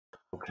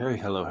Okay,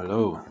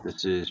 hello.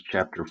 This is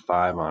chapter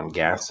 5 on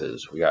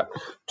gases. We got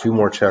two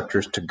more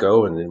chapters to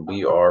go, and then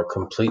we are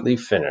completely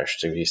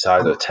finished.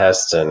 Besides a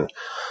test and,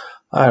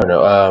 I don't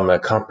know, a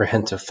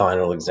comprehensive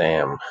final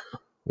exam,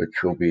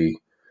 which will be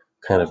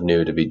kind of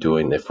new to be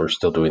doing if we're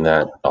still doing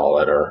that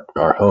all at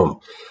our home.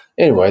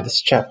 Anyway,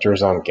 this chapter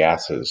is on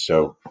gases.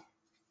 So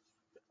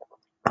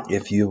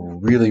if you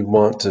really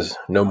want to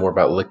know more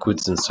about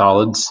liquids and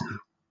solids,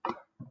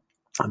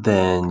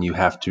 then you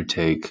have to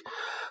take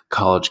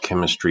college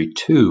chemistry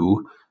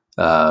 2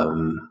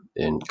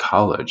 in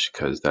college,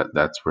 because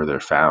that's where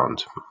they're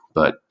found.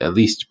 But at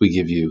least we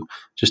give you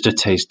just a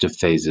taste of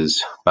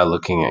phases by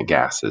looking at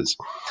gases.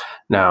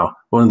 Now,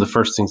 one of the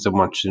first things I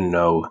want you to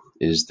know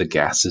is the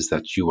gases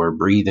that you are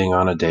breathing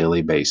on a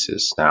daily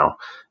basis. Now,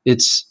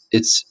 it's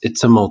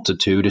a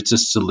multitude, it's a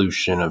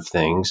solution of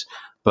things,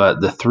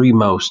 but the three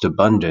most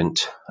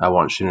abundant I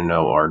want you to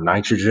know are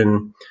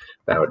nitrogen,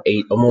 about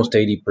almost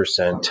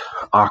 80%,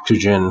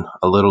 oxygen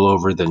a little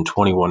over than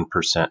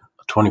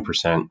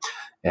 20%,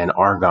 and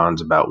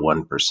argon's about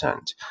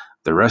 1%.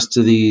 The rest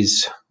of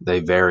these, they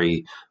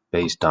vary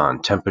based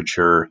on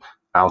temperature,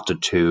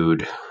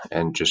 altitude,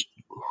 and just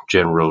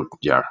general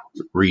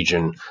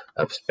region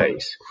of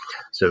space.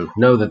 So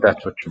know that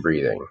that's what you're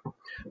breathing.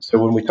 So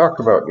when we talk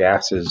about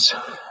gases,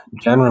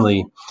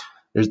 generally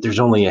there's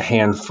only a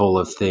handful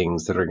of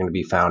things that are going to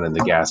be found in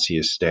the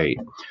gaseous state.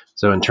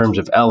 So in terms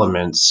of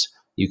elements,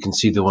 you can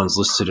see the ones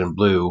listed in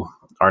blue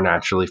are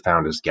naturally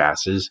found as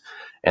gases.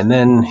 And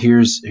then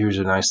here's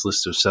a nice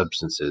list of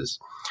substances.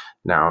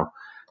 Now,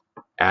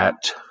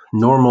 at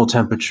normal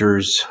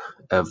temperatures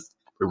of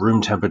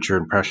room temperature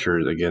and pressure,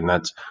 again,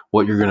 that's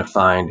what you're going to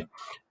find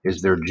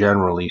is they're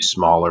generally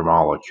smaller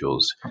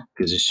molecules,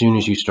 because as soon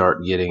as you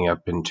start getting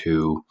up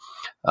into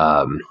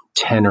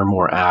 10 or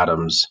more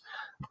atoms,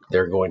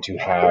 they're going to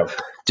have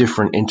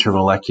different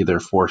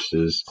intermolecular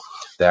forces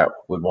that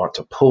would want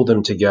to pull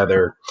them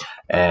together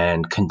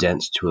and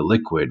condense to a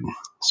liquid.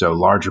 So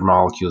larger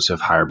molecules have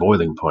higher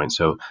boiling points.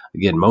 So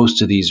again,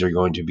 most of these are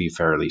going to be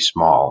fairly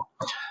small.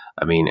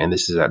 And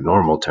this is at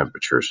normal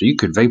temperature. So you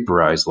could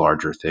vaporize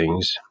larger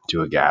things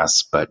to a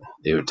gas, but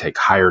it would take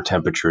higher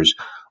temperatures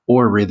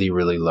or really,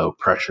 really low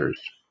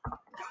pressures.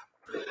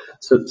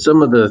 So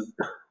some of the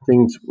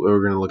things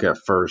we're going to look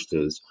at first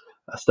is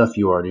stuff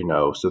you already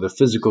know. So the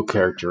physical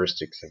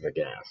characteristics of a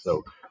gas.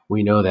 So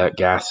we know that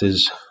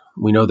gases,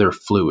 we know they're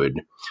fluid.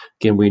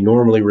 Again, we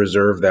normally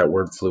reserve that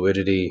word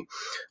fluidity,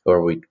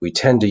 or we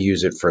tend to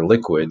use it for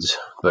liquids,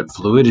 but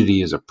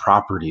fluidity is a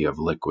property of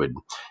liquid,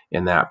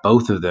 in that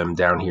both of them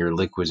down here,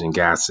 liquids and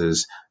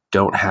gases,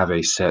 don't have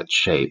a set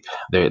shape.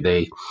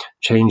 They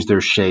change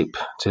their shape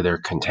to their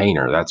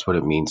container. That's what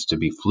it means to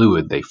be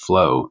fluid. They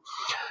flow.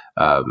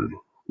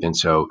 And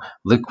so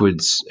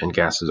liquids and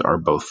gases are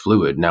both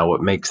fluid. Now,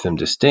 what makes them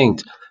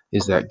distinct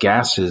is that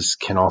gases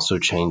can also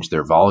change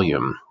their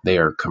volume. They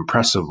are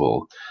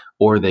compressible,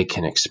 or they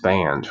can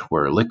expand,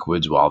 where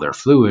liquids, while they're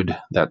fluid,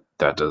 that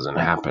doesn't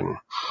happen.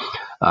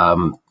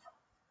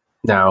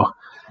 Now,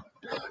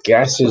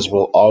 gases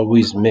will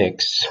always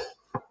mix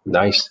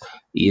nice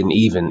and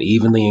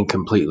evenly and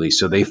completely,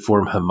 so they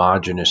form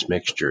homogeneous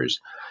mixtures.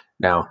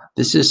 Now,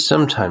 this is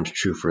sometimes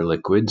true for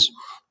liquids,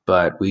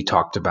 but we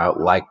talked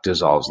about like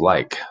dissolves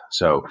like.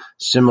 So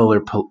similar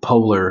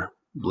polar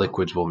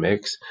liquids will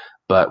mix,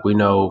 but we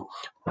know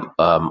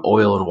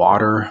oil and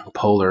water,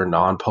 polar and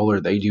non-polar,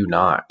 they do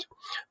not.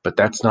 But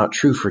that's not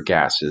true for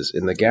gases.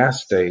 In the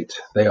gas state,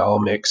 they all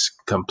mix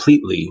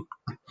completely,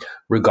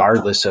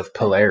 regardless of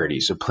polarity.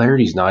 So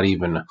polarity is not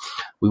even,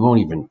 we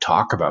won't even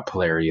talk about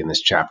polarity in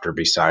this chapter,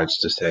 besides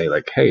to say,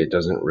 like, hey, it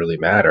doesn't really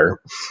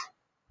matter.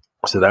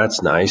 So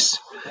that's nice.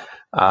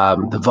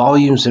 The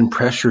volumes and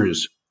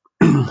pressures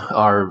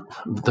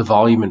the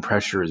volume and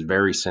pressure is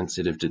very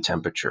sensitive to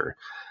temperature.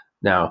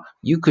 Now,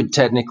 you could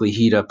technically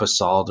heat up a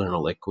solid in a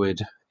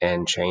liquid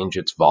and change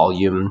its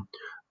volume,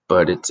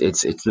 but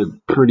it's a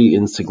pretty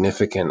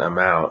insignificant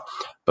amount.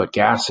 But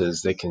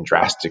gases, they can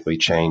drastically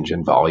change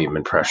in volume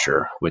and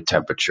pressure with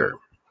temperature.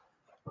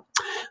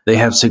 They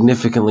have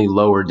significantly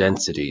lower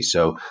density.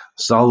 So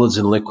solids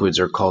and liquids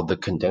are called the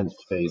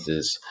condensed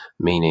phases,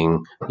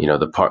 meaning,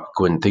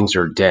 when things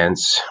are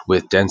dense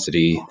with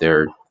density,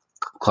 they're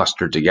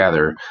clustered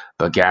together,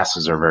 but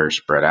gases are very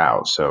spread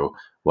out. So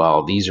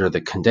while these are the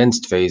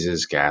condensed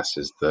phases, gas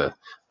is the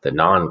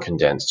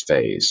non-condensed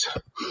phase.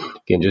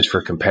 Again, just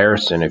for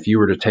comparison, if you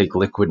were to take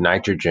liquid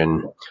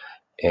nitrogen,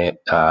 it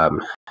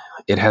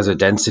has a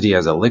density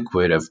as a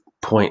liquid of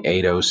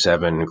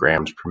 0.807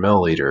 grams per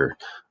milliliter,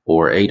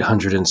 or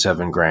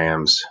 807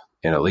 grams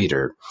in a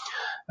liter.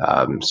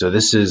 So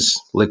this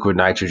is liquid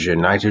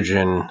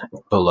nitrogen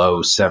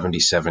below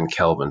 77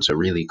 Kelvin, so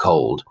really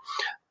cold.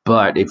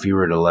 But if you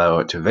were to allow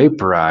it to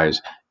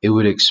vaporize, it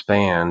would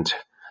expand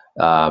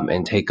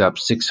and take up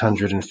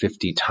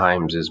 650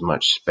 times as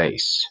much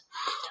space.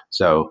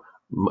 So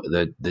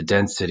the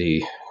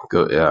density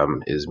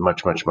is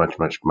much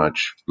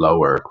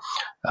lower.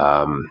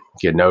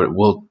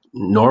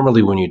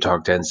 Normally when you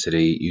talk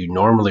density, you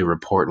normally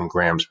report in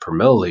grams per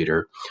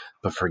milliliter,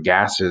 but for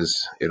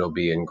gases it'll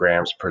be in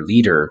grams per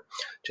liter,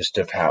 just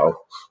of how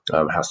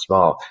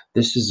small.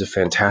 This is a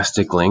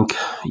fantastic link.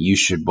 You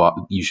should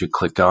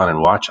click on and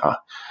watch.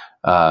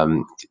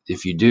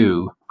 If you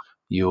do,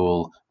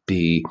 you'll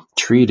be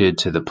treated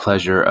to the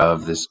pleasure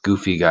of this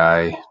goofy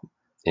guy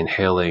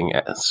inhaling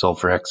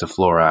sulfur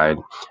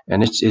hexafluoride,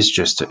 and it's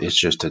just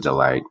a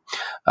delight.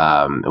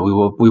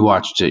 We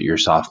watched it your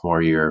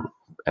sophomore year,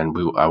 and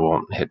I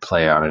won't hit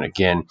play on it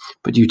again,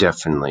 but you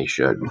definitely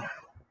should.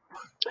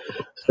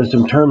 So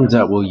some terms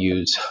that we'll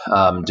use: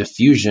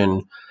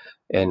 diffusion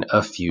and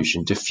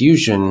effusion.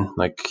 Diffusion,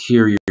 like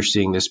here you're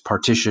seeing this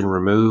partition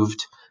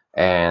removed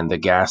and the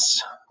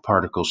gas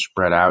particles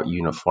spread out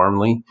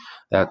uniformly.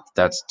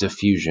 That's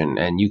diffusion,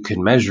 and you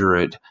can measure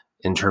it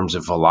in terms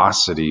of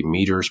velocity,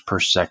 meters per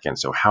second.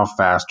 So how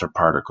fast are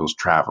particles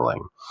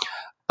traveling?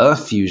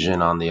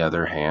 Effusion, on the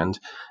other hand,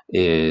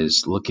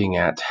 is looking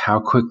at how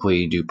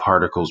quickly do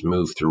particles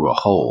move through a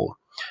hole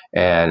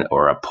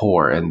or a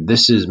pore, and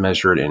this is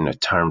measured in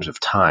terms of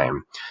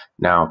time.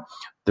 Now,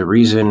 the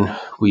reason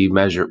we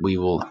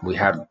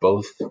have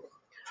both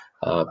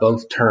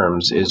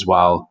terms is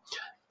while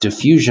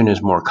diffusion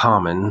is more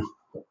common,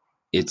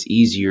 it's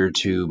easier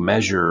to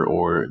measure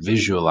or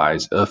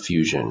visualize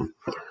effusion.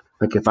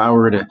 Like if I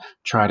were to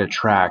try to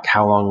track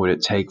how long would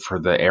it take for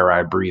the air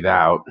I breathe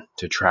out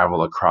to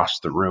travel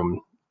across the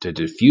room, to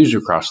diffuse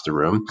across the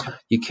room,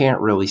 you can't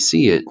really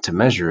see it to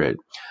measure it.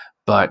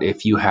 But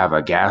if you have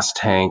a gas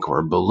tank or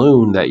a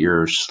balloon that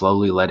you're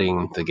slowly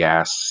letting the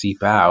gas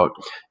seep out,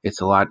 it's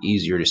a lot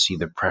easier to see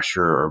the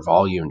pressure or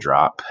volume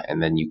drop,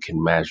 and then you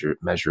can measure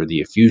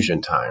the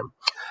effusion time.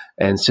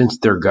 And since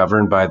they're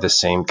governed by the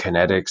same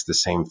kinetics, the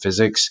same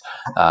physics,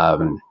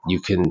 you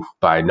can,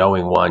 by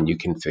knowing one, you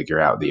can figure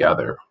out the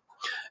other.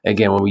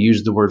 Again, when we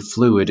use the word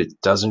fluid,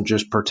 it doesn't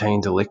just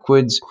pertain to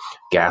liquids.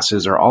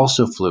 Gases are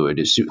also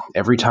fluid.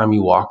 Every time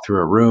you walk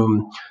through a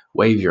room,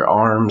 wave your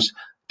arms,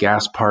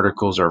 gas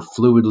particles are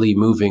fluidly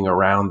moving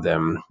around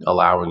them,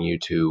 allowing you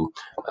to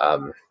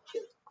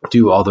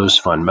do all those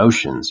fun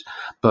motions.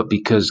 But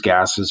because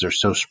gases are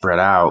so spread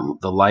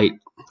out, the light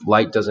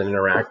doesn't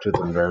interact with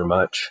them very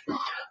much,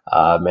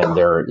 and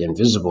they're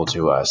invisible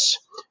to us.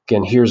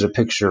 Again, here's a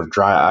picture of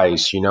dry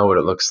ice. You know what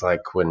it looks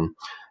like when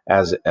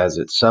as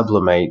it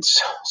sublimates.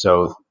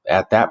 So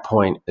at that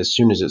point, as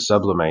soon as it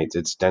sublimates,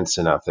 it's dense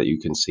enough that you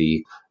can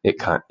see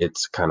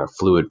its kind of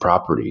fluid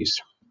properties.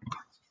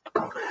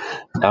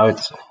 Now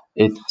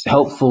it's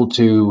helpful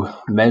to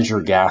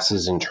measure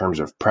gases in terms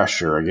of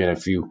pressure. Again,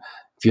 if you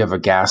have a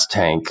gas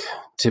tank,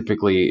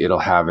 typically it'll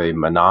have a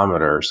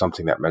manometer,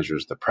 something that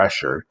measures the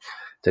pressure,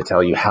 to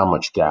tell you how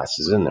much gas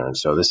is in there. And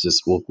so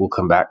we'll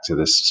come back to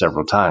this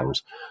several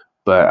times.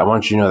 But I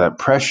want you to know that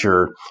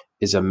pressure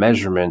is a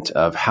measurement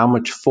of how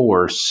much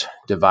force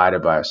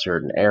divided by a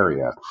certain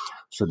area.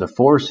 So the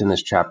force in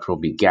this chapter will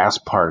be gas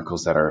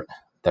particles that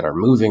are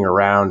moving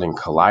around and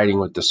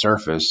colliding with the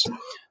surface.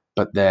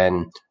 But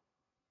then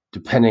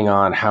depending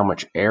on how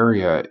much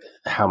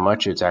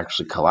it's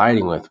actually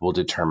colliding with will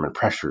determine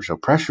pressure. So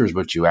pressure is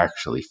what you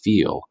actually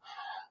feel.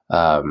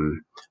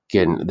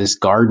 Again, this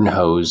garden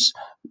hose,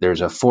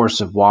 there's a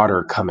force of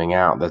water coming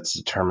out that's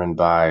determined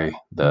by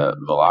the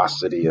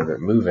velocity of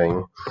it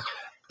moving.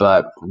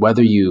 But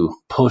whether you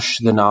push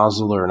the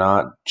nozzle or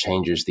not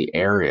changes the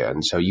area.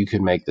 And so you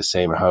could make the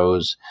same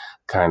hose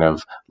kind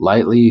of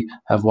lightly,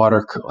 have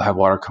water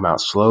come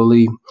out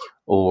slowly,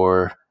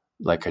 or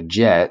like a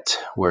jet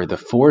where the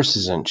force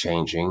isn't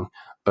changing,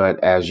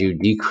 but as you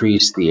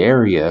decrease the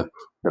area,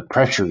 the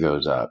pressure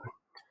goes up.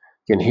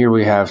 And here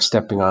we have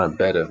stepping on a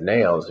bed of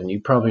nails, and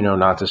you probably know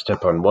not to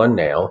step on one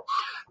nail,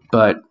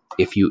 but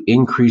if you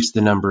increase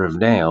the number of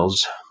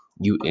nails,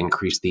 you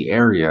increase the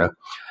area,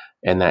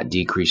 and that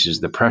decreases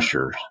the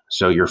pressure.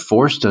 So your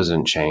force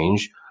doesn't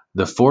change.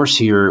 The force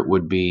here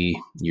would be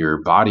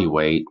your body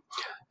weight,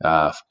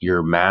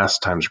 your mass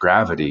times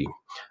gravity,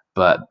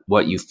 but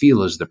what you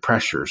feel is the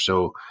pressure.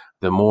 So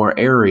the more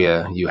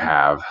area you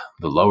have,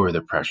 the lower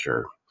the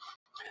pressure.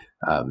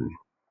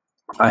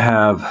 I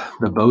have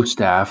the bow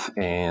staff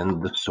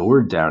and the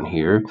sword down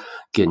here.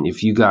 Again,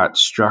 if you got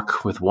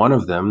struck with one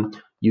of them,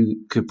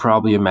 you could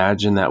probably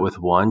imagine that with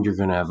one, you're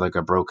going to have like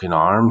a broken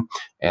arm,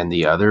 and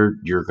the other,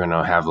 you're going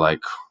to have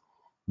like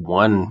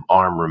one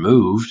arm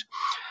removed.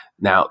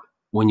 Now,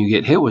 when you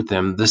get hit with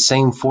them, the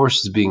same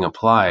force is being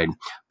applied,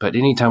 but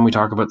anytime we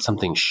talk about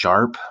something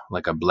sharp,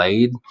 like a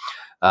blade,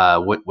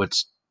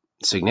 what's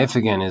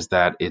significant is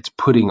that it's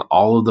putting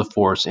all of the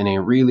force in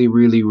a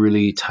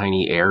really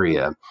tiny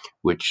area,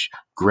 which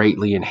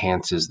greatly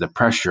enhances the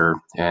pressure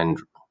and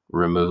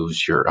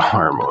removes your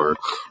arm or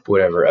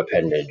whatever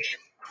appendage.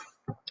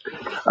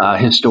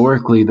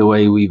 Historically, the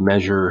way we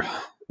measure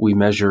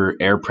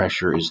air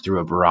pressure is through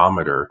a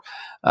barometer.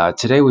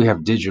 Today we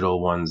have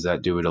digital ones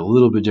that do it a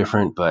little bit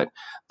different, but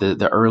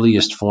the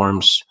earliest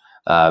forms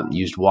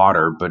used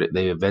water, but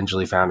they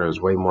eventually found it was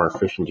way more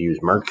efficient to use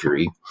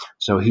mercury.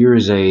 So here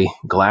is a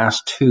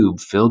glass tube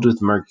filled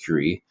with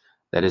mercury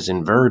that is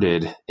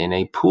inverted in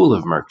a pool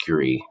of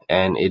mercury,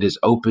 and it is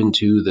open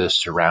to the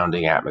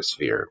surrounding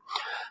atmosphere.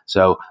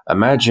 So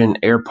imagine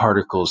air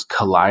particles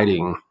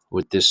colliding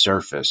with this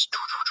surface.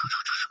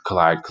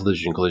 Collide,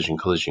 collision, collision,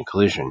 collision,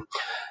 collision.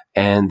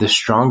 And the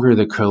stronger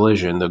the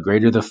collision, the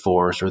greater the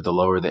force, or the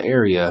lower the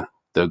area,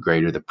 the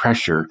greater the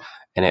pressure,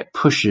 and it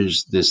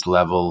pushes this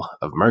level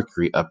of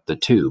mercury up the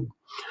tube.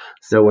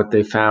 So what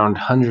they found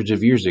hundreds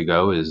of years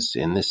ago is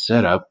in this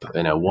setup,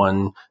 in a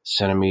 1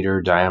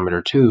 centimeter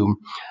diameter tube,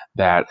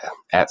 that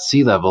at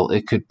sea level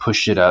it could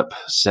push it up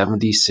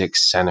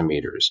 76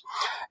 centimeters.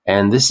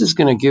 And this is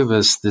going to give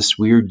us this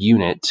weird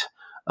unit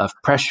of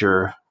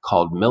pressure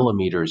called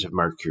millimeters of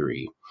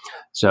mercury.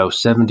 So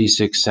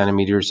 76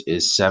 centimeters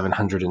is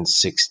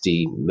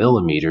 760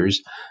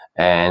 millimeters.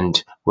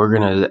 And we're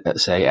going to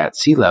say at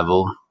sea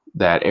level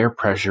that air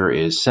pressure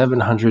is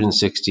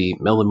 760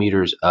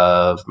 millimeters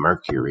of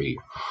mercury.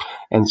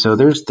 And so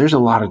there's a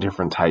lot of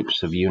different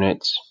types of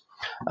units.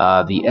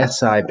 The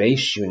SI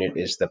base unit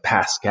is the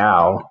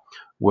Pascal,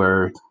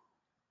 where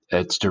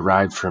it's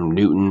derived from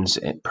newtons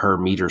per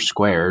meter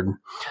squared.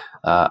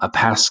 A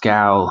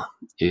Pascal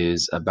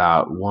is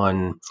about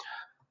 100.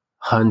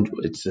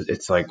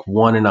 It's like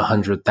 1 in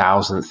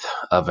 100,000th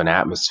of an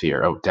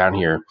atmosphere. Oh, down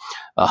here,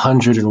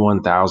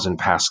 101,000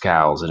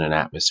 pascals in an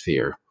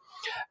atmosphere.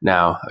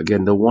 Now,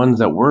 again, the ones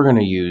that we're going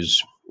to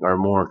use are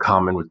more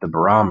common with the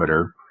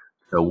barometer.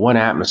 So 1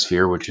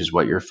 atmosphere, which is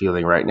what you're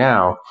feeling right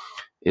now,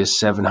 is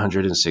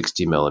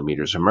 760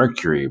 millimeters of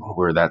mercury,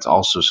 where that's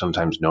also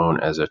sometimes known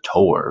as a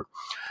torr.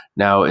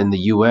 Now, in the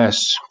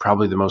US,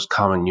 probably the most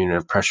common unit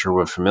of pressure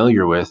we're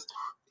familiar with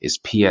is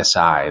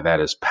PSI,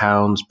 that is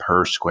pounds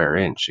per square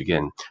inch.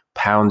 Again,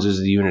 pounds is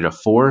the unit of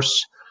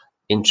force,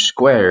 inch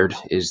squared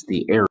is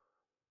the area.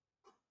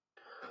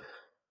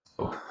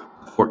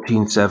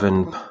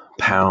 14.7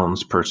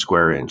 pounds per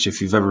square inch.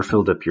 If you've ever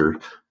filled up your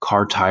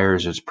car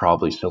tires, it's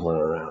probably somewhere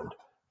around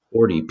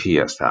 40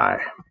 PSI.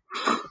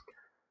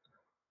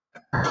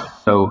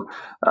 So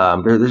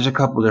there's a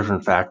couple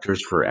different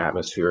factors for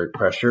atmospheric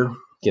pressure.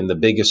 Again, the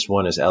biggest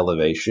one is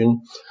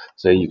elevation.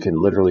 So you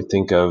can literally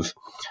think of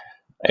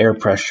air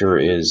pressure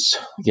is,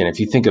 again, if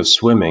you think of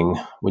swimming,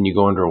 when you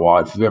go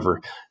underwater, if you've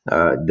ever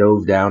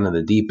dove down in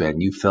the deep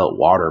end, you felt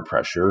water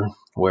pressure,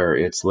 where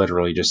it's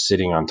literally just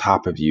sitting on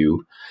top of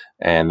you,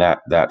 and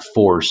that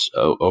force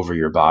over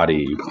your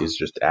body is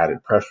just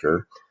added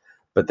pressure.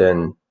 But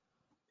then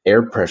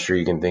air pressure,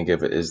 you can think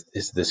of it as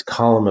this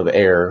column of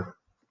air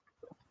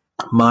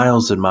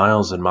miles and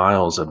miles and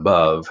miles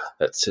above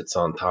that sits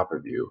on top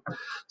of you.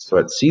 So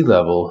at sea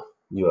level,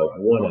 you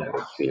have 1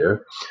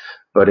 atmosphere,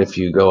 but if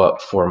you go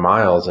up 4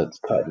 miles, it's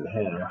cut in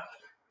half.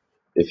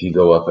 If you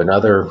go up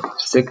another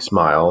 6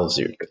 miles,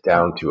 you're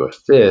down to a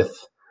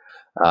fifth.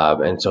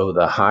 And so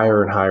the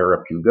higher and higher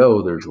up you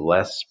go, there's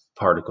less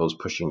particles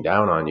pushing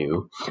down on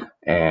you.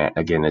 And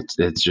again,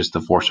 it's just the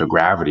force of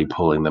gravity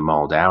pulling them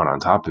all down on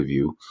top of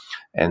you.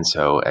 And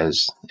so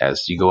as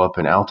you go up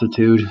in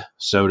altitude,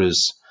 so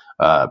does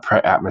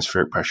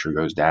atmospheric pressure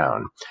goes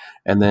down.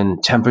 And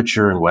then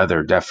temperature and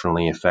weather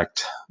definitely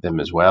affect them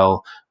as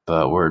well,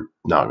 but we're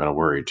not going to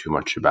worry too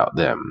much about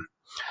them.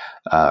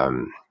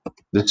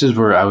 This is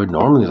where I would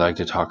normally like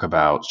to talk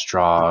about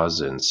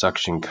straws and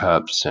suction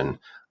cups and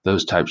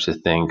those types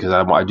of things, because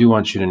I do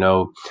want you to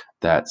know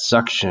that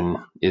suction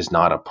is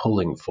not a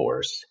pulling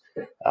force.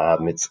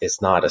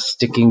 It's not a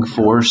sticking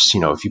force.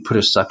 If you put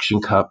a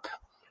suction cup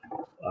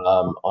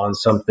on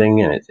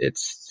something and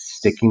it's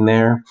sticking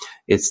there,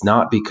 it's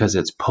not because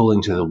it's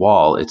pulling to the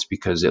wall. It's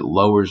because it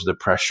lowers the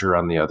pressure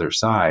on the other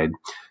side,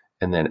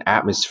 and then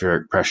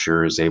atmospheric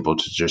pressure is able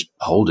to just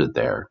hold it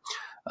there.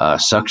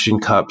 Suction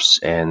cups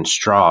and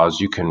straws,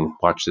 you can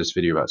watch this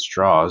video about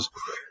straws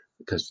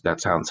because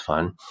that sounds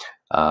fun.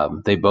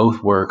 They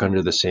both work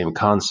under the same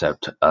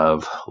concept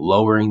of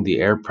lowering the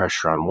air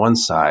pressure on one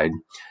side,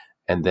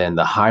 and then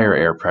the higher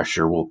air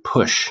pressure will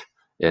push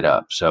it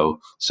up. So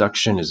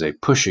suction is a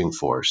pushing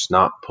force,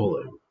 not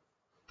pulling.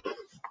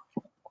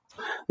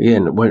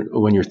 Again,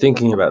 when you're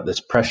thinking about this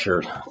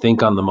pressure,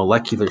 think on the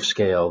molecular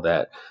scale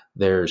that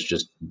there's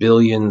just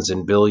billions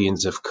and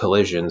billions of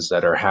collisions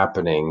that are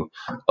happening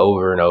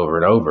over and over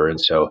and over. And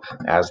so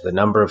as the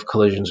number of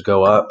collisions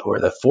go up, or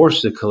the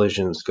force of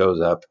collisions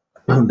goes up,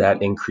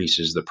 that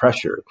increases the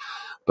pressure.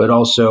 But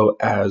also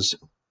as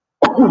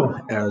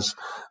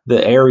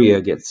the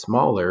area gets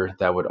smaller,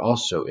 that would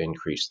also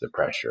increase the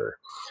pressure.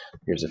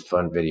 Here's a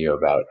fun video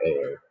about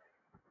air.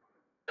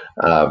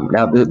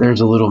 Now,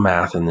 there's a little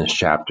math in this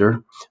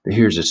chapter.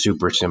 Here's a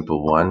super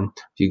simple one.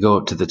 If you go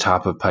up to the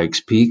top of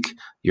Pikes Peak,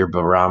 your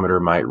barometer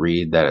might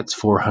read that it's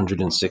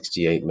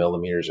 468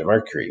 millimeters of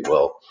mercury.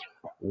 Well,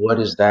 what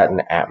is that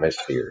in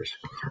atmospheres?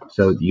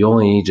 So you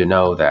only need to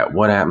know that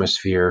 1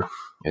 atmosphere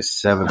is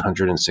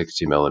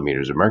 760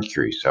 millimeters of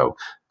mercury. So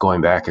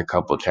going back a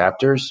couple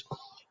chapters,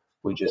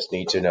 we just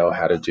need to know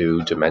how to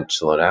do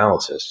dimensional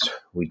analysis.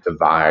 We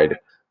divide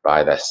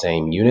by the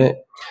same unit,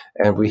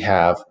 and we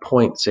have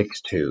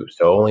 0.62,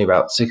 so only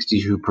about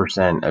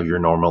 62% of your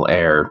normal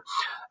air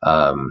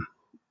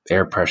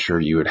pressure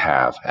you would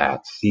have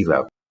at sea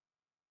level.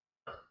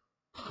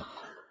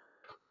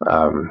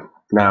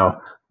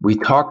 Now, we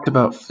talked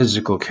about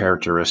physical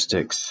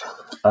characteristics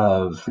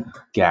of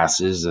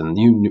gases, and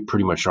you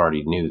pretty much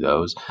already knew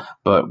those.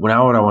 But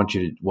now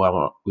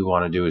what we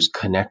want to do is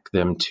connect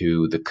them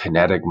to the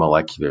kinetic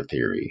molecular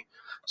theory.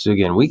 So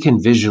again, we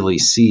can visually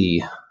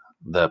see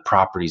the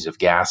properties of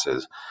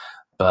gases,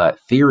 but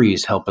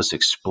theories help us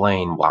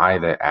explain why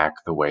they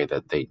act the way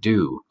that they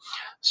do.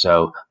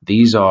 So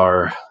these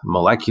are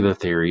molecular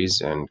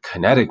theories and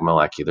kinetic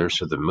molecular,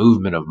 so the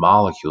movement of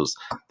molecules,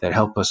 that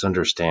help us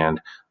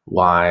understand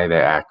why they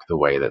act the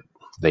way that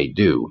they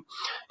do.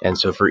 And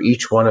so for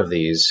each one of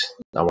these,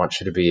 I want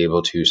you to be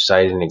able to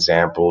cite an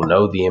example,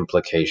 know the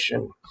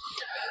implication.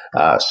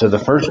 So the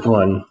first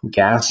one,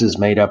 gas is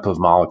made up of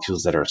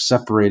molecules that are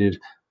separated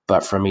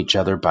but from each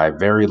other by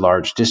very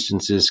large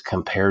distances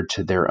compared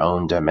to their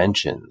own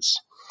dimensions.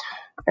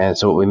 And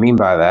so what we mean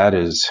by that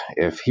is,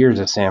 if here's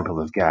a sample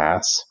of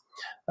gas,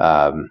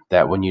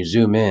 that when you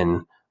zoom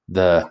in,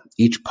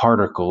 each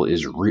particle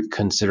is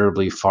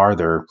considerably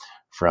farther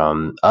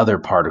from other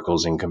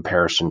particles in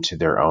comparison to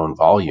their own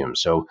volume.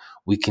 So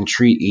we can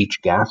treat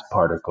each gas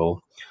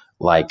particle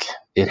like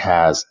it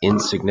has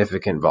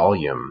insignificant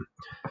volume.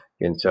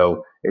 And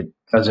so it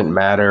doesn't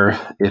matter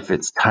if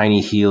it's tiny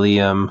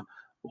helium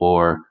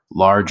or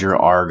larger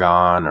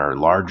argon or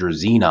larger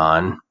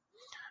xenon.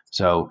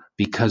 So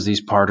because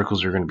these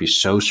particles are going to be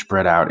so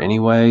spread out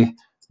anyway,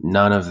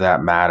 none of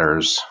that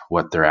matters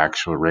what their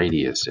actual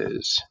radius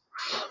is.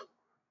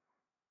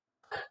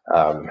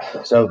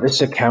 So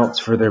this accounts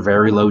for their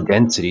very low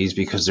densities,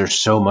 because there's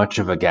so much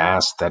of a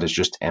gas that is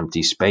just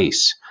empty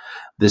space.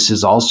 This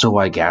is also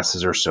why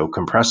gases are so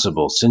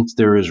compressible. Since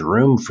there is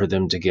room for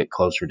them to get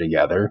closer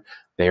together,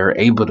 they are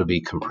able to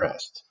be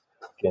compressed.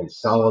 Again,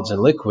 solids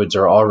and liquids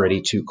are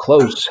already too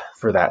close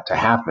for that to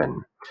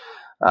happen.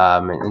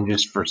 And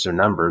just for some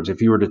numbers,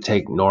 if you were to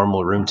take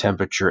normal room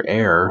temperature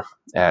air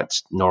at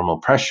normal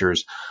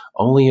pressures,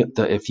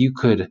 if you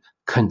could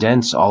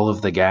condense all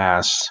of the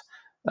gas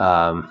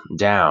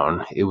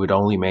down, it would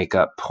only make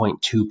up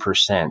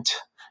 0.2%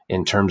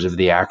 in terms of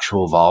the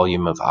actual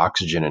volume of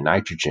oxygen and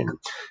nitrogen.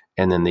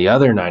 And then the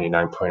other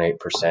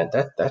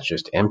 99.8%, that's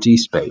just empty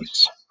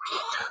space.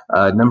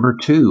 Number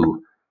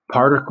two,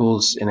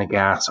 particles in a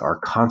gas are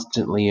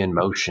constantly in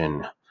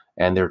motion,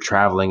 and they're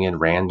traveling in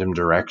random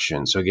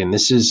directions. So again,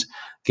 this is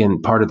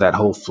part of that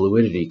whole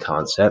fluidity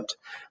concept.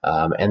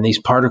 And these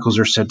particles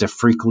are said to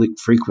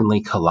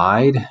frequently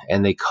collide,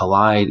 and they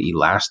collide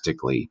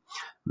elastically,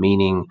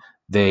 meaning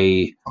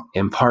they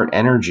impart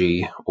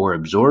energy or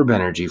absorb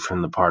energy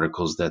from the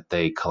particles that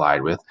they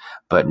collide with,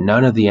 but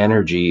none of the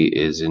energy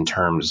is in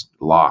terms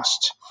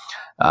lost.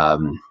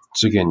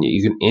 So again,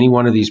 any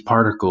one of these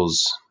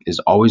particles is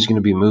always going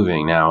to be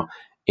moving. Now,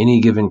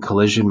 any given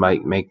collision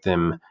might make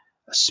them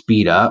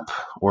speed up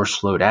or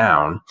slow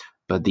down,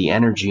 but the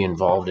energy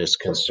involved is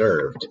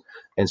conserved.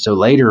 And so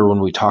later, when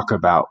we talk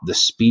about the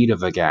speed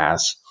of a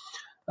gas,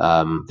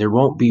 there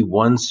won't be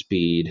one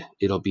speed,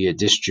 it'll be a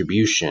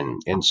distribution.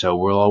 And so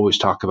we'll always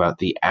talk about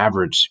the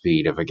average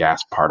speed of a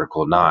gas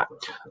particle, not,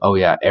 oh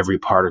yeah, every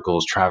particle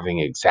is traveling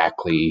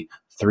exactly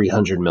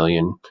 300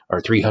 million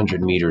or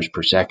 300 meters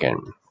per second.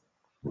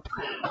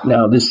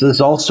 Now, this is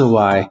also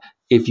why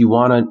if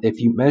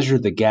you measure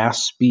the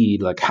gas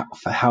speed, like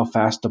how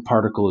fast a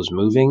particle is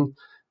moving,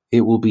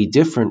 it will be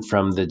different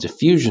from the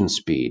diffusion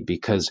speed,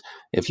 because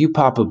if you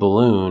pop a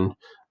balloon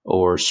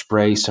or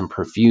spray some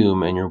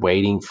perfume and you're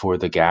waiting for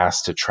the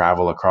gas to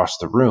travel across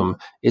the room,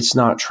 it's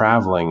not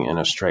traveling in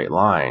a straight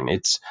line.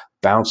 It's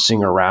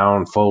bouncing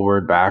around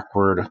forward,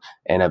 backward,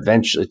 and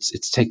eventually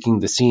it's taking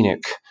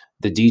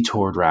the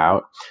detoured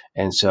route.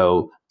 And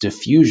so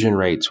diffusion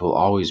rates will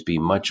always be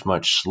much,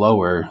 much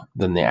slower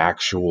than the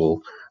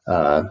actual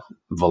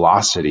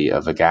velocity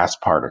of a gas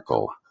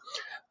particle.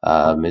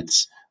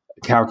 It's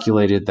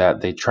calculated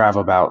that they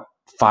travel about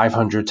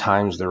 500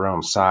 times their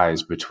own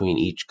size between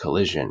each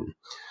collision.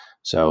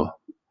 So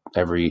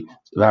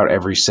about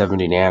every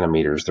 70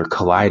 nanometers, they're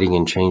colliding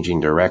and changing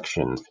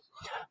directions.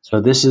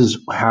 So this is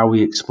how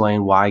we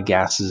explain why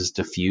gases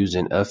diffuse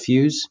and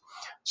effuse.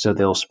 So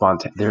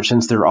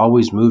since they're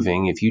always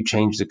moving, if you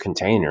change the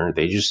container,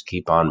 they just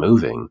keep on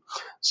moving.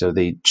 So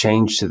they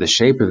change to the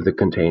shape of the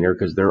container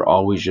because they're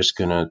always just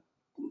going to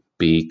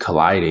be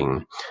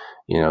colliding.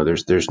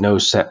 There's no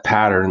set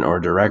pattern or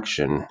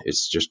direction.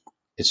 It's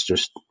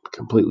just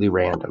completely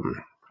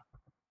random.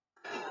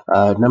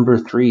 Number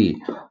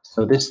three.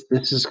 So this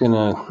is going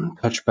to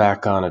touch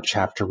back on a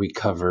chapter we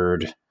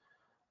covered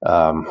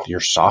your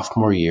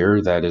sophomore year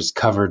that is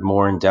covered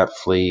more in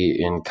depthly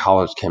in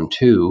College Chem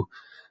 2.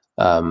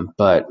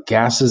 But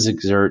gases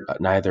exert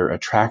neither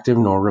attractive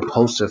nor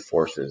repulsive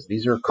forces.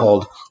 These are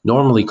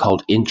normally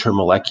called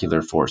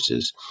intermolecular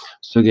forces.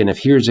 So again, if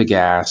here's a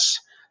gas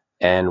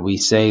and we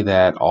say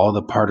that all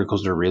the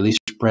particles are really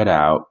spread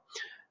out,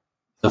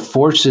 the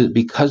forces,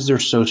 because they're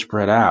so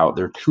spread out,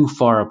 they're too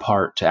far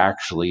apart to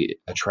actually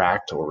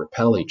attract or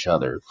repel each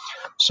other.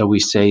 So we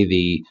say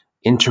the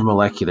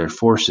intermolecular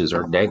forces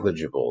are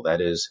negligible.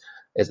 That is,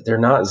 they're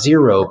not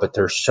zero, but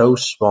they're so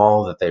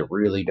small that they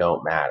really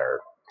don't matter.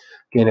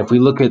 Again, if we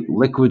look at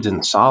liquids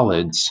and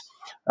solids,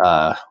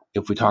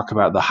 if we talk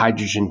about the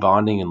hydrogen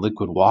bonding in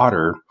liquid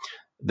water,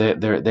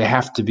 they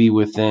have to be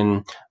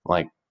within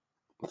like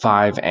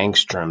 5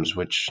 angstroms,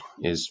 which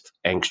is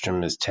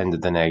angstrom is 10 to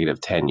the negative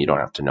 10. You don't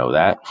have to know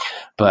that,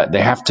 but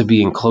they have to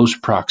be in close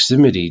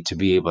proximity to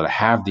be able to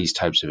have these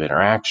types of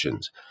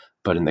interactions.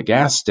 But in the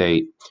gas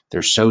state,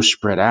 they're so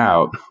spread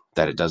out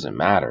that it doesn't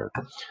matter.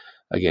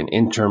 Again,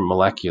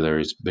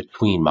 intermolecular is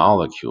between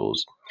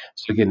molecules.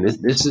 So again,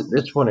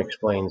 this one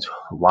explains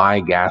why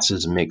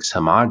gases mix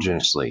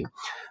homogeneously.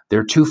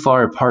 They're too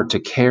far apart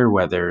to care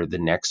whether the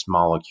next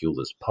molecule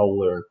is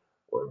polar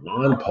or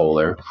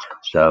nonpolar.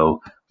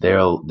 So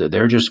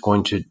they're just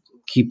going to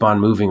keep on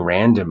moving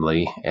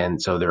randomly,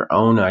 and so their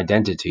own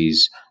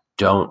identities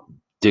don't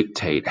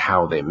dictate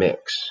how they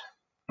mix.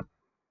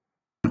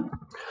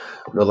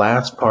 The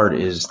last part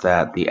is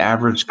that the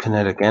average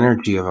kinetic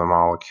energy of a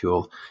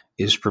molecule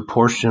is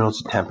proportional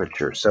to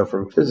temperature. So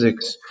from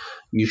physics,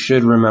 you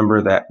should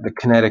remember that the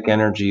kinetic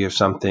energy of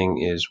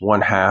something is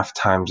 1/2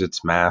 times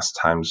its mass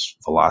times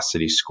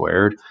velocity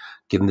squared.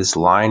 Again, this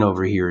line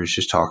over here is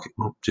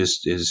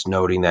just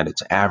noting that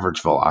it's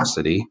average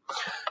velocity.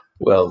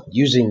 Well,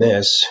 using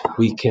this,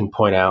 we can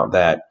point out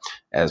that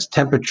as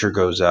temperature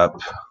goes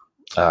up,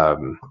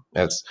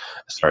 as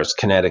far as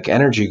kinetic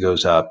energy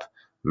goes up,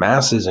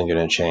 mass isn't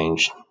going to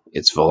change,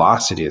 its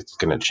velocity is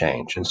going to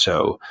change. And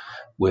so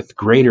with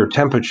greater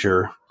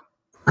temperature,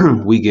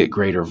 we get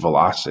greater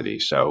velocity.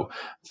 So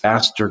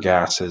faster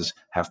gases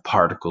have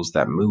particles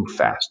that move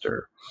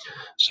faster.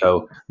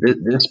 So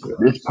this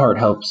part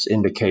helps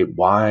indicate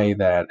why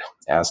that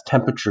as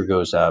temperature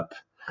goes up,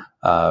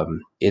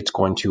 it's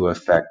going to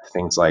affect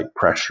things like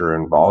pressure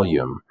and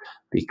volume,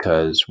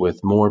 because with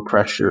more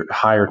pressure,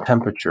 higher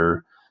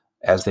temperature,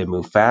 as they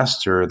move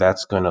faster,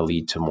 that's going to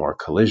lead to more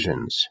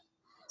collisions.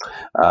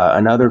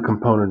 Another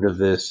component of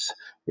this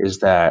is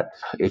that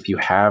if you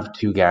have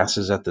two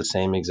gases at the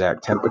same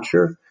exact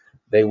temperature,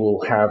 they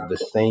will have the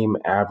same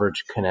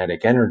average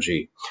kinetic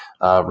energy,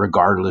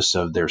 regardless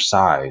of their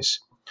size.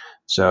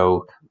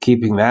 So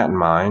keeping that in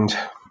mind,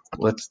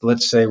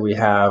 let's say we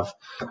have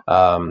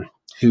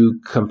two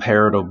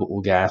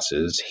comparable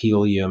gases,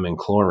 helium and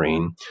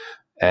chlorine,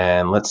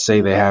 and let's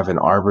say they have an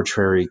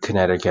arbitrary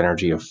kinetic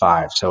energy of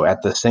 5. So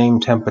at the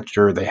same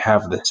temperature, they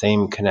have the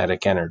same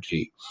kinetic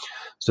energy.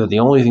 So the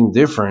only thing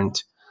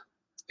different,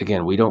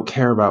 again, we don't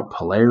care about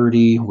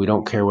polarity. We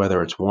don't care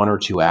whether it's 1 or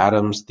 2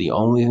 atoms. The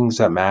only things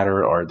that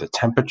matter are the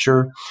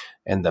temperature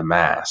and the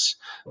mass.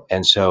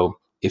 And so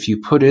if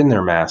you put in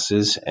their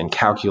masses and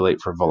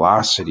calculate for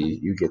velocity,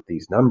 you get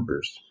these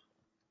numbers.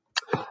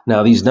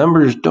 Now, these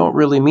numbers don't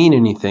really mean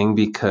anything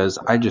because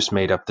I just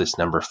made up this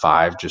number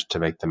 5 just to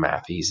make the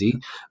math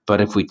easy.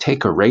 But if we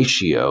take a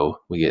ratio,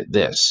 we get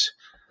this.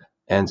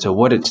 And so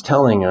what it's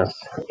telling us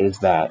is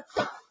that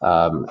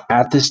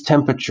at this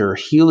temperature,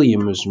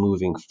 helium is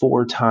moving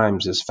 4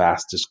 times as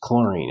fast as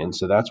chlorine. And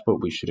so that's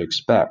what we should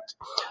expect.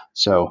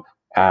 So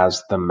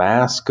as the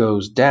mass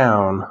goes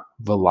down,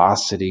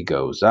 velocity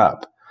goes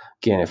up.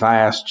 Again, if I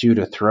asked you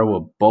to throw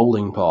a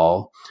bowling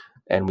ball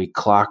and we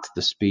clocked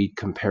the speed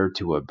compared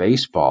to a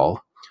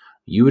baseball,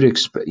 you would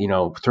expect,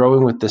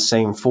 throwing with the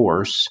same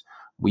force,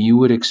 you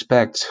would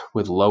expect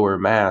with lower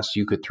mass,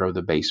 you could throw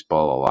the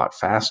baseball a lot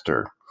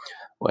faster.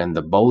 And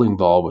the bowling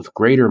ball with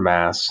greater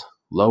mass,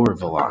 lower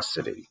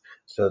velocity.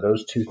 So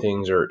those two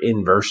things are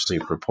inversely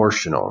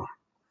proportional.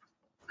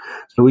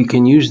 So we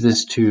can use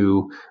this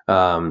to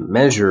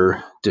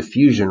measure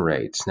diffusion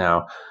rates.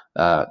 Now,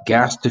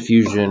 gas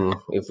diffusion,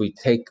 if we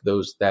take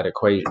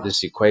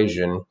this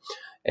equation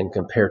and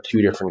compare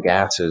two different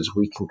gases,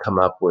 we can come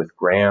up with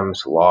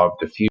Graham's law of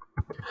diffusion.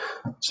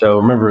 So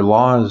remember,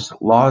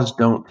 laws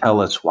don't tell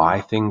us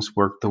why things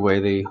work the way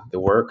they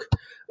work.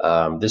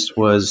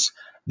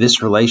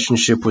 This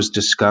relationship was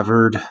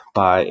discovered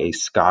by a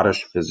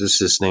Scottish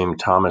physicist named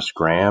Thomas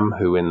Graham,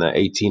 who in the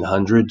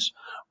 1800s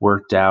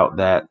worked out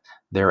that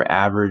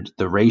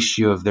the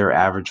ratio of their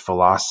average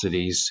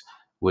velocities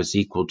was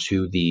equal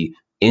to the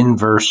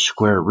inverse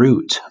square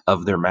root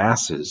of their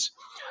masses.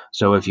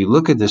 So if you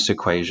look at this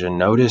equation,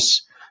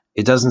 notice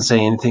it doesn't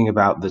say anything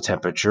about the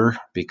temperature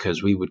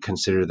because we would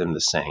consider them the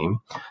same.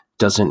 It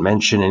doesn't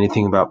mention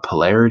anything about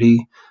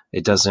polarity.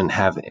 It doesn't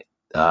have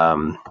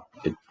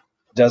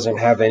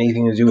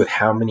anything to do with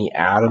how many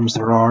atoms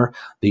there are.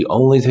 The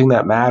only thing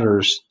that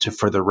matters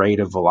for the rate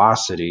of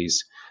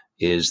velocities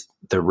is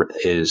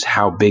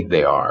how big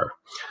they are.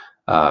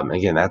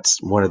 Again,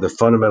 that's one of the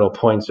fundamental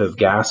points of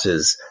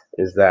gases,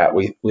 is that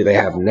they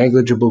have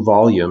negligible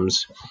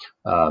volumes.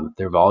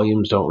 Their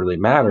volumes don't really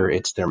matter.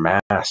 It's their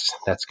mass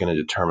that's going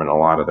to determine a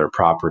lot of their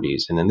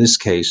properties, and in this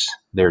case,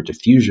 their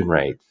diffusion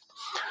rate.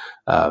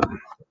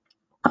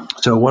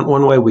 So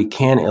one way we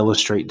can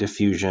illustrate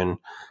diffusion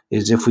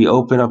is if we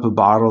open up a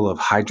bottle of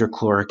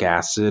hydrochloric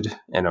acid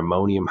and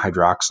ammonium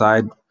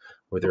hydroxide,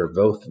 where they're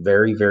both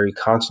very, very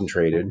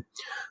concentrated,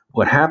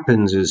 what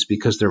happens is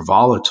because they're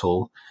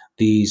volatile,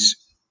 these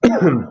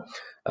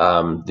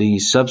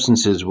these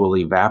substances will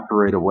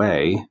evaporate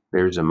away.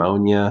 There's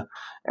ammonia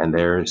and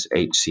there's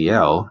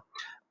HCl.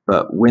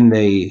 But when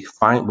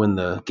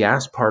the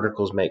gas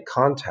particles make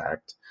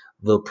contact,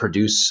 they'll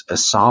produce a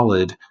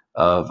solid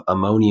of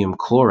ammonium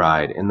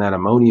chloride, and that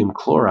ammonium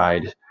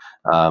chloride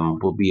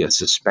will be a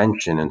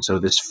suspension. And so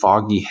this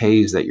foggy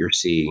haze that you're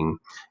seeing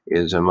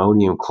is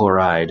ammonium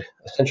chloride,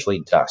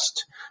 essentially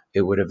dust.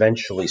 It would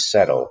eventually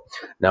settle.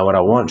 Now, what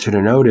I want you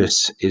to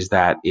notice is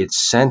that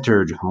it's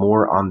centered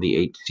more on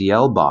the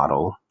HCl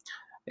bottle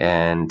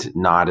and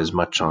not as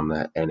much on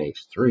the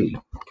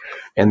NH3.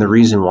 And the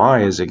reason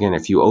why is, again,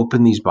 if you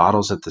open these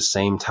bottles at the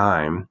same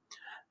time,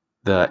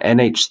 the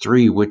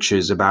NH3, which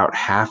is about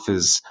half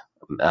as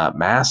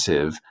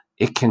massive,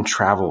 it can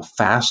travel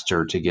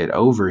faster to get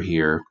over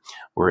here,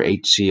 where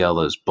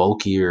HCl is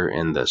bulkier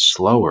and the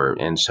slower.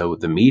 And so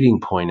the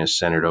meeting point is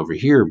centered over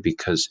here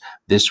because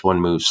this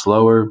one moves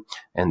slower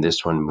and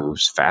this one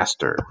moves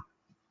faster.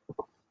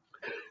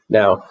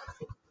 Now,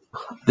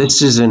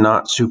 this is a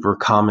not super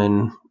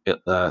common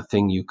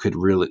thing you could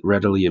really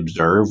readily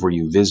observe where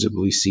you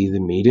visibly see the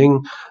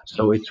meeting.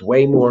 So it's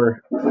way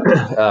more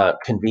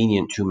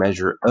convenient to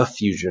measure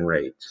effusion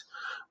rates,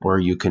 where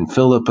you can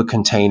fill up a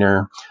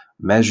container,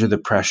 measure the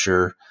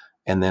pressure,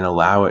 and then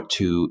allow it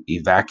to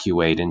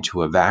evacuate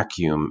into a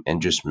vacuum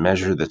and just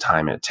measure the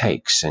time it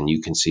takes. And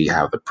you can see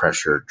how the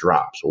pressure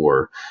drops.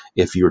 Or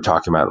if you were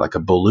talking about like a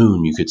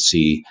balloon, you could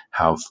see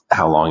how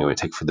long it would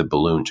take for the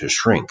balloon to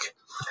shrink.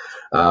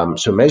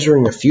 So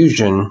measuring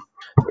effusion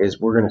is,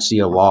 we're going to see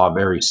a law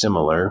very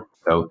similar.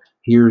 So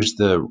here's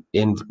the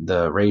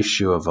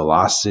ratio of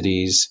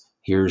velocities.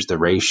 Here's the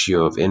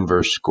ratio of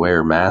inverse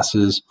square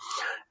masses.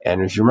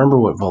 And if you remember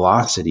what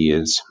velocity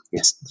is,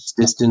 it's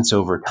distance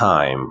over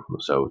time.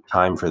 So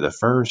time for the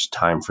first,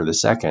 time for the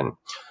second.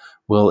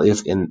 Well,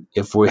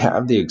 if we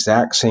have the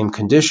exact same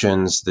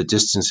conditions, the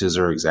distances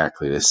are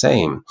exactly the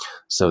same.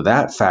 So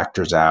that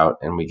factors out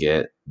and we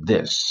get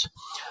this.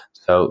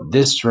 So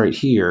this right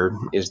here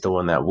is the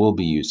one that we'll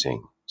be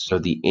using. So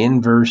the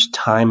inverse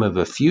time of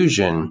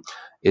effusion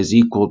is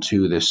equal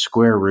to the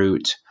square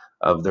root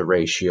of the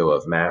ratio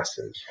of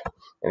masses.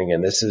 And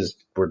again,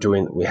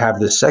 we have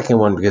the second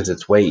one because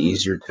it's way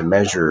easier to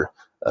measure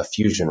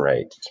effusion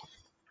rates.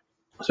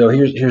 So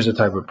here's a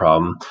type of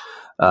problem.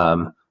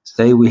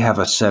 Say we have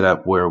a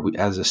setup where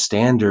as a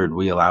standard,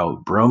 we allow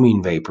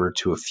bromine vapor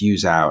to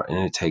effuse out and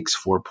it takes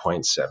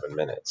 4.7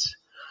 minutes.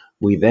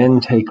 We then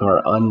take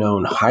our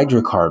unknown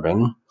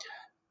hydrocarbon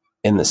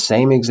in the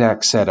same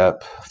exact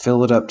setup,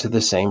 fill it up to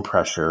the same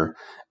pressure,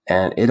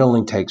 and it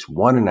only takes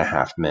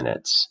 1.5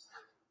 minutes.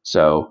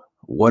 So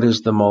what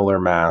is the molar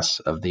mass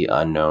of the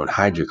unknown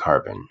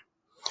hydrocarbon?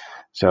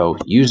 So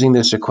using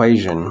this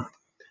equation,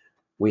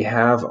 we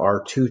have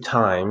our two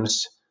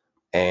times,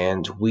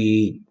 and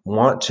we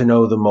want to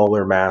know the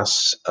molar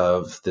mass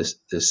of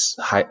this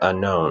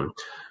unknown.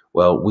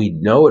 Well, we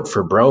know it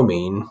for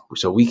bromine,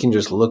 so we can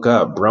just look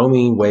up.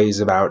 Bromine weighs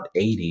about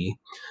 80,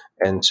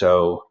 and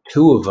so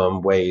two of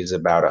them weighs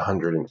about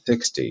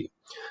 160.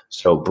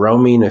 So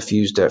bromine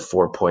effused at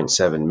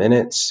 4.7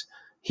 minutes.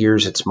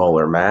 Here's its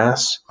molar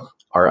mass.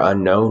 Our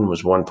unknown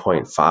was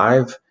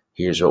 1.5.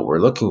 Here's what we're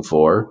looking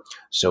for.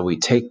 So we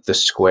take the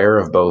square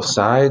of both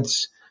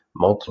sides,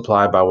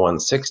 multiply by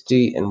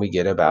 160, and we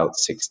get about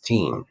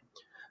 16.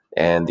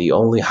 And the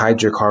only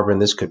hydrocarbon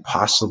this could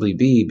possibly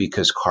be,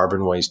 because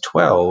carbon weighs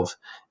 12,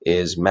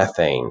 is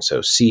methane. So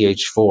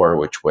CH4,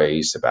 which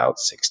weighs about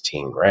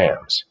 16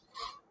 grams.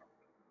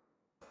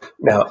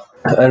 Now,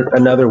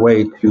 another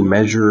way to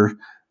measure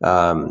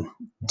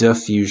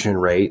diffusion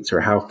rates, or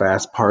how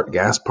fast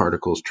gas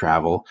particles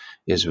travel,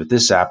 is with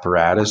this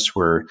apparatus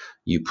where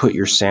you put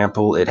your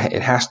sample. It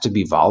has to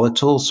be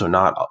volatile, so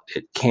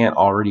it can't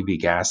already be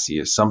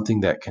gaseous,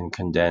 something that can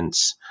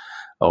condense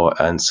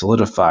and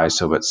solidify.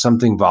 So it's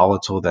something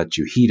volatile that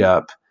you heat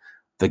up,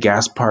 the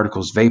gas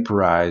particles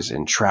vaporize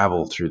and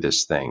travel through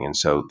this thing. And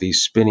so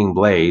these spinning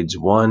blades,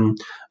 one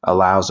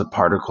allows a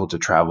particle to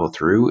travel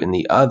through, and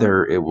the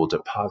other it will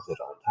deposit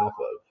on top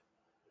of.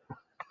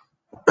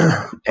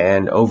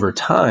 And over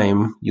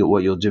time,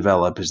 what you'll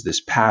develop is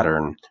this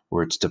pattern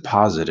where it's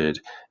deposited.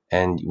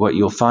 And what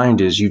you'll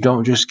find is you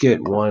don't just get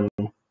one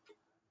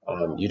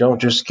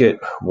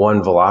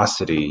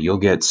velocity. You'll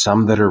get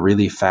some that are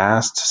really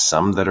fast,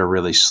 some that are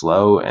really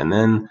slow, and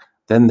then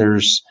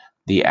there's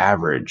the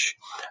average.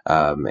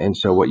 And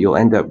so what you'll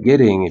end up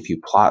getting, if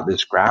you plot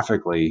this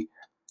graphically,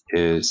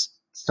 is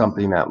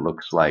something that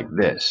looks like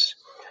this.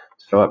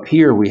 So up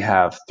here we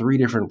have 3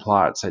 different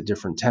plots at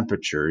different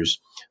temperatures,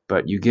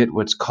 but you get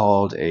what's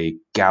called a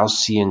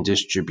Gaussian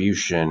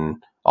distribution,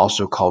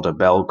 also called a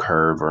bell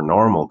curve or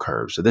normal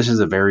curve. So this is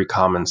a very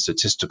common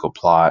statistical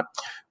plot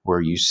where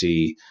you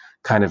see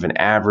kind of an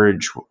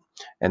average,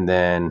 and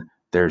then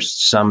There's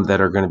some that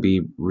are going to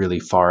be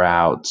really far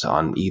out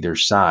on either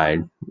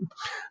side.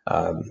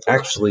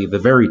 Actually, the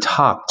very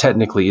top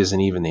technically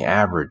isn't even the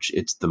average.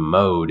 It's the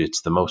mode.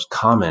 It's the most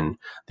common.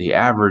 The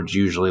average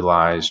usually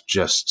lies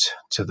just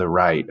to the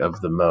right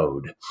of the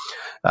mode.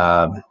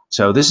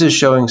 So this is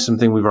showing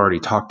something we've already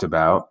talked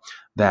about,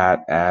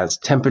 that as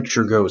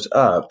temperature goes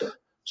up,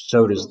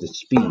 so does the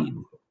speed.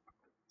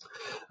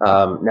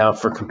 Now,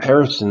 for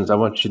comparisons, I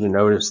want you to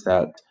notice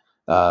that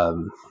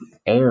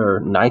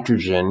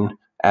nitrogen,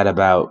 at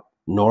about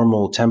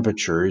normal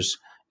temperatures,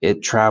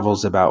 it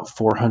travels about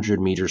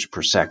 400 meters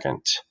per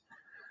second.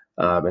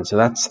 And so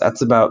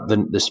that's about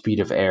the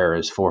speed of air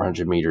is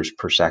 400 meters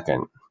per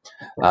second.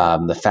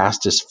 The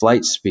fastest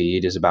flight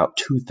speed is about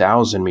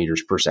 2,000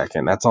 meters per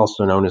second. That's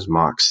also known as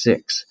Mach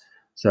 6.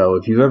 So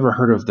if you've ever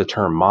heard of the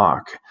term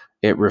Mach,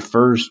 it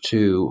refers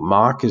to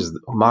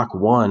Mach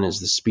 1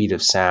 is the speed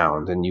of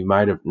sound. And you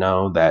might have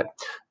known that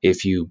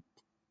if you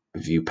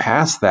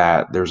pass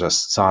that, there's a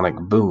sonic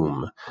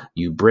boom.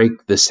 You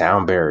break the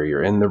sound barrier.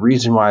 And the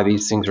reason why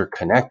these things are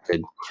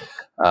connected,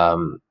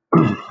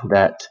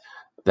 that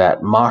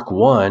Mach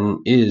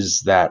 1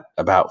 is that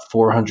about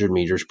 400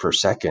 meters per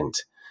second.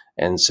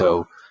 And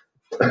so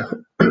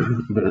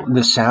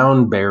the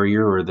sound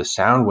barrier, or the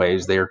sound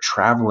waves, they are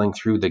traveling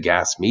through the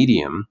gas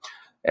medium.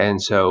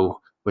 And so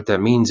what that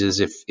means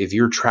is if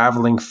you're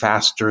traveling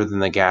faster than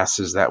the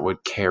gases that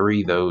would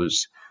carry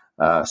those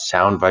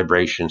sound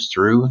vibrations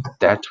through,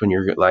 that's when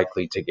you're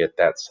likely to get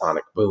that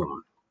sonic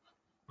boom.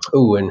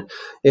 Oh, and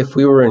if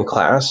we were in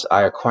class,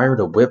 I acquired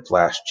a whip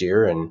last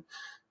year, and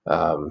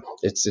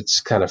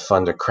it's kind of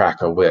fun to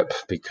crack a whip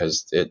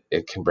because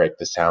it can break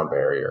the sound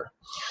barrier.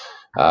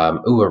 A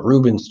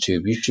Rubens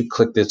tube. You should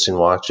click this and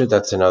watch it.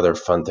 That's another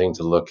fun thing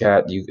to look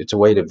at. It's a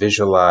way to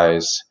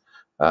visualize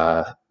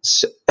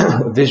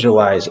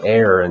visualize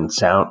air and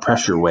sound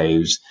pressure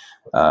waves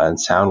and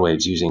sound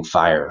waves using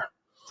fire.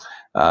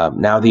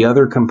 Now, the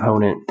other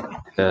component,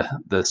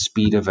 the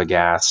speed of a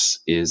gas,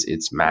 is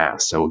its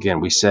mass. So again,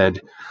 we said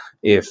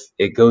if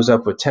it goes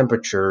up with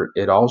temperature,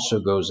 it also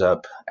goes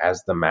up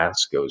as the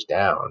mass goes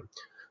down.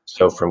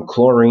 So from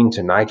chlorine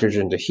to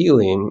nitrogen to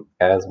helium,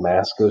 as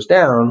mass goes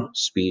down,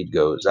 speed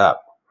goes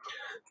up.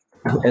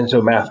 And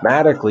so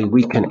mathematically,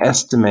 we can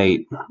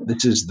estimate,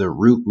 this is the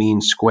root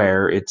mean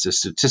square. It's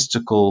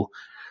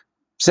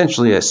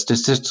essentially a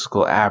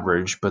statistical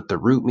average, but the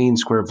root mean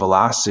square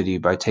velocity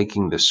by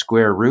taking the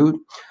square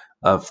root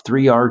of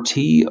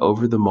 3RT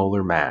over the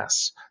molar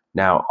mass.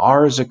 Now,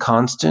 R is a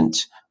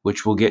constant,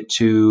 which we'll get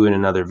to in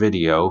another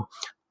video.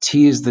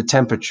 T is the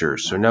temperature.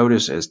 So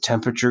notice as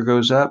temperature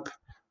goes up,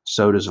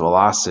 so does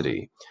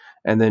velocity.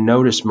 And then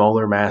notice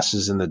molar mass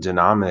is in the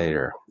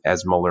denominator.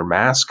 As molar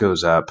mass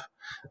goes up,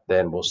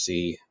 then we'll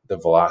see the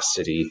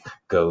velocity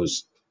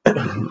goes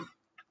down,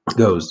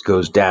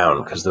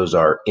 because those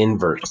are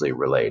inversely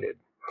related.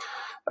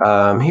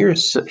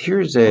 Here's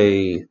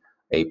a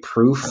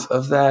proof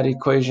of that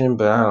equation,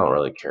 but I don't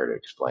really care to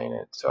explain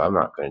it, so I'm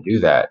not going to do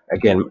that.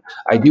 Again,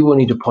 I do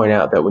need to point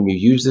out that when you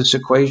use this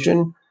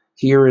equation,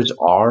 here is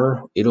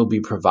R. It'll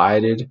be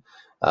provided.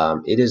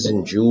 It is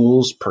in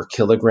joules per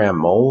kilogram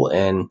mole,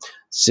 and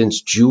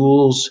since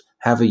joules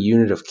have a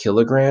unit of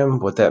kilogram,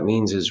 what that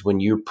means is when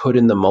you put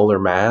in the molar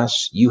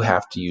mass, you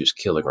have to use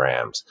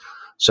kilograms.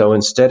 So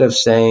instead of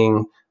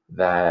saying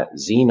that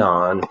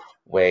xenon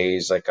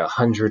weighs like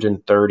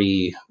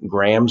 130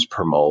 grams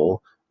per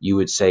mole, you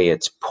would say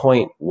it's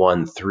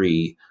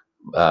 0.13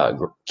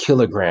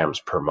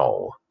 kilograms per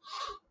mole.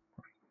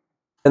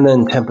 And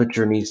then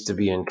temperature needs to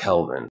be in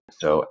Kelvin,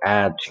 so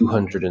add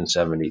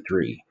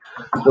 273.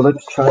 So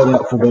let's try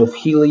that for both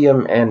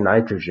helium and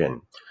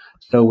nitrogen.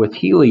 So with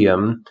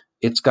helium,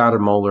 it's got a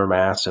molar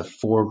mass of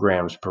 4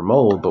 grams per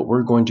mole, but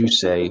we're going to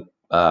say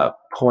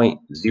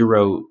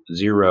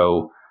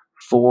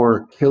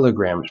 0.004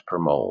 kilograms per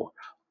mole.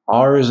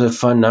 R is a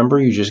fun number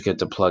you just get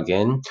to plug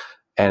in.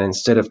 And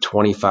instead of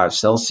 25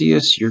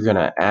 Celsius, you're going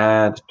to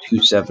add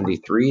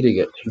 273 to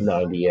get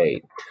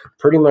 298.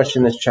 Pretty much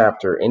in this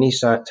chapter, any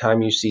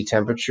time you see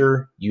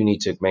temperature, you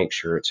need to make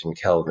sure it's in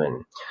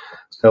Kelvin.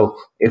 So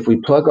if we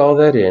plug all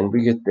that in,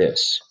 we get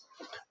this.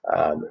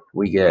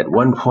 We get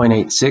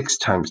 1.86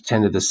 times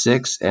 10 to the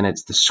 6, and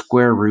it's the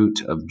square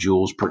root of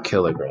joules per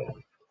kilogram.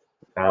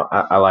 Now,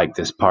 I like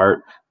this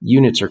part.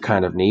 Units are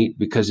kind of neat,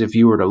 because if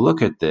you were to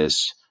look at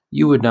this,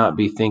 you would not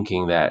be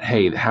thinking that,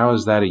 hey, how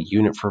is that a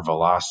unit for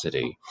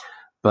velocity?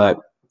 But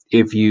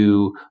if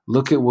you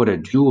look at what a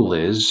joule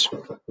is,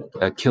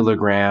 a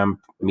kilogram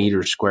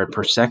meter squared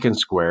per second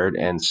squared,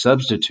 and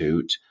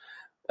substitute,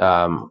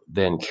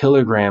 then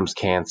kilograms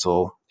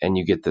cancel, and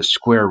you get the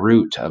square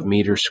root of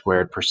meters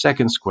squared per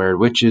second squared,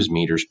 which is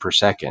meters per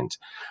second.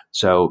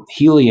 So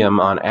helium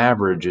on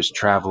average is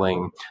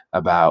traveling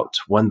about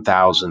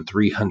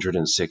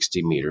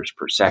 1,360 meters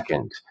per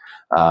second,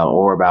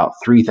 or about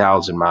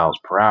 3,000 miles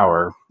per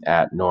hour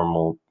at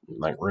normal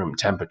room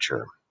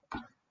temperature.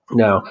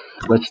 Now,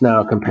 let's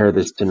compare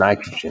this to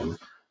nitrogen.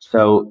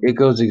 So it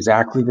goes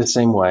exactly the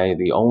same way.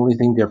 The only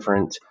thing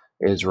different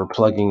is we're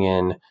plugging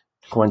in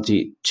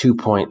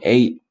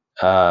 22.8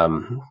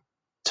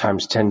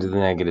 times 10 to the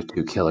negative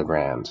 2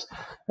 kilograms.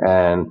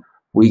 And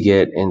we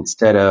get,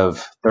 instead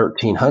of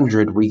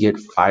 1,300, we get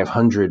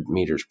 500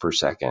 meters per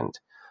second.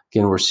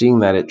 Again, we're seeing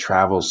that it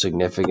travels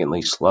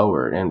significantly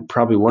slower. And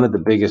probably one of the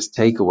biggest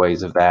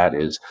takeaways of that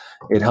is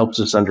it helps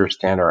us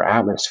understand our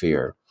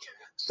atmosphere.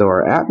 So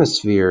our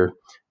atmosphere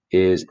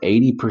is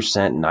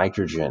 80%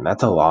 nitrogen.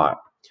 That's a lot.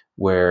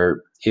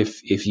 Where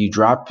if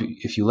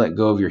you let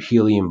go of your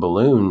helium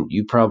balloon,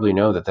 you probably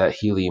know that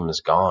helium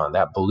is gone.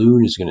 That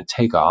balloon is going to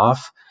take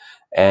off,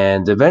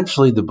 and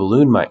eventually the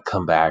balloon might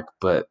come back,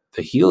 but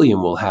the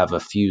helium will have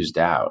fused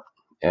out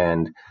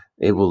and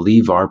it will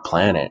leave our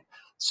planet.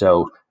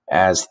 So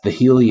as the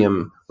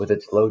helium with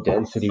its low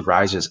density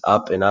rises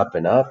up and up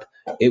and up,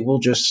 it will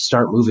just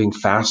start moving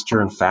faster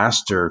and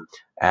faster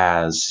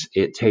as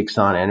it takes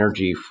on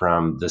energy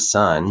from the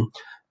sun,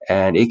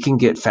 and it can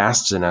get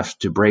fast enough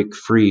to break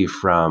free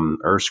from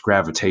Earth's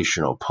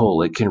gravitational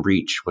pull. It can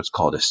reach what's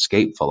called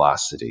escape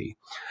velocity.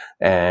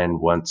 And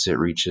once it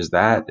reaches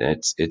that,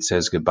 it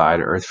says goodbye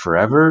to Earth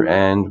forever,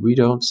 and we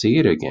don't see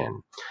it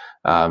again.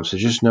 So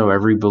just know,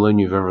 every balloon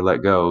you've ever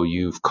let go,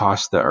 you've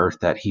cost the Earth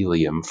that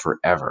helium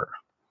forever.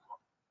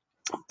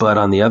 But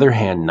on the other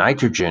hand,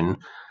 nitrogen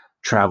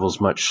travels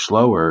much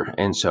slower,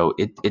 and so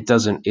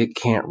it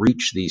can't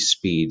reach these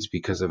speeds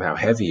because of how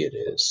heavy it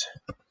is.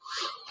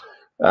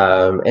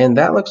 And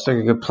that looks like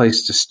a good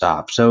place to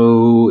stop.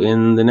 So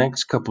in the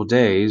next couple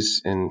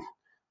days, in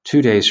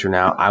 2 days from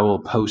now, I will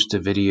post a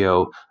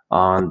video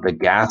on the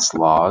gas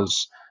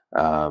laws.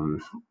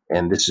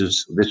 And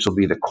this will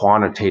be the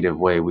quantitative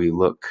way we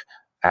look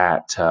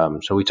at.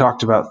 So we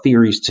talked about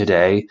theories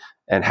today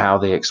and how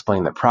they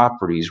explain the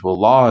properties. Well,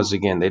 laws,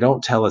 again, they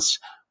don't tell us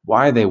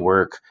why they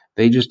work.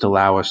 They just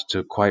allow us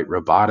to quite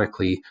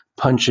robotically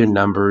punch in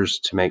numbers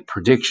to make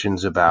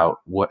predictions about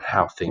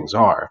how things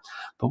are.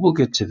 But we'll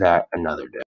get to that another day.